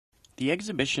The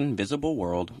exhibition Visible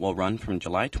World will run from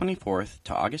July 24th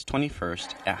to August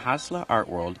 21st at Hasla Art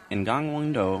World in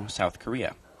Gangwon-do, South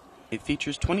Korea. It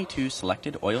features 22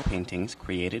 selected oil paintings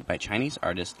created by Chinese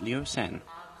artist Liu Sen.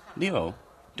 Liu,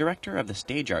 director of the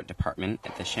stage art department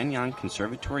at the Shenyang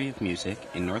Conservatory of Music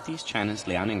in northeast China's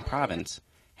Liaoning province,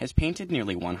 has painted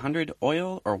nearly 100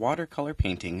 oil or watercolor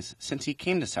paintings since he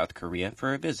came to South Korea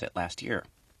for a visit last year.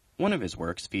 One of his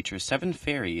works features 7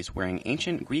 fairies wearing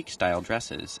ancient Greek-style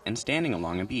dresses and standing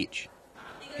along a beach.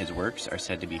 His works are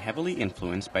said to be heavily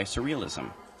influenced by surrealism.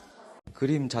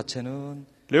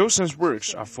 Liu Sen's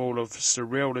works are full of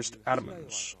surrealist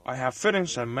elements. I have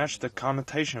feelings that match the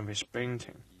connotation of his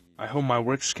painting. I hope my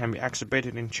works can be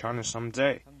exhibited in China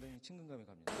someday.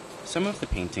 Some of the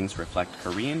paintings reflect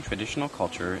Korean traditional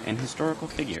culture and historical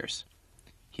figures.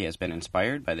 He has been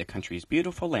inspired by the country's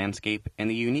beautiful landscape and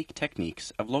the unique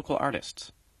techniques of local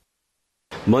artists.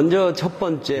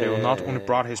 Liu not only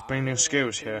brought his painting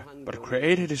skills here, but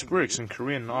created his works in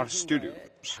Korean art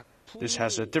studios. This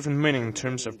has a different meaning in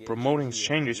terms of promoting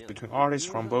exchanges between artists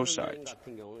from both sides.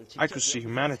 I could see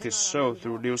humanity's soul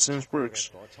through Liu Sen's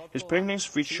works. His paintings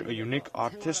feature a unique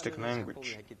artistic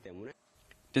language.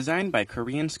 Designed by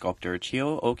Korean sculptor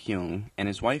Cheo Ok-young and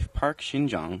his wife Park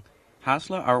Shin-jung,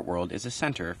 Hasla Art World is a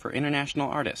center for international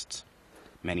artists.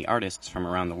 Many artists from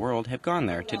around the world have gone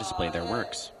there to display their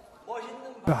works.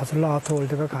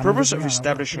 The purpose of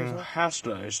establishing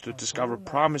Hasla is to discover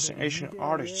promising Asian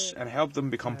artists and help them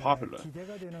become popular.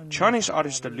 Chinese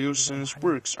artist Liu Sen's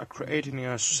works are created in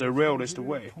a surrealist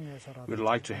way. We'd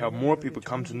like to help more people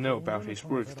come to know about his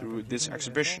work through this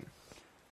exhibition.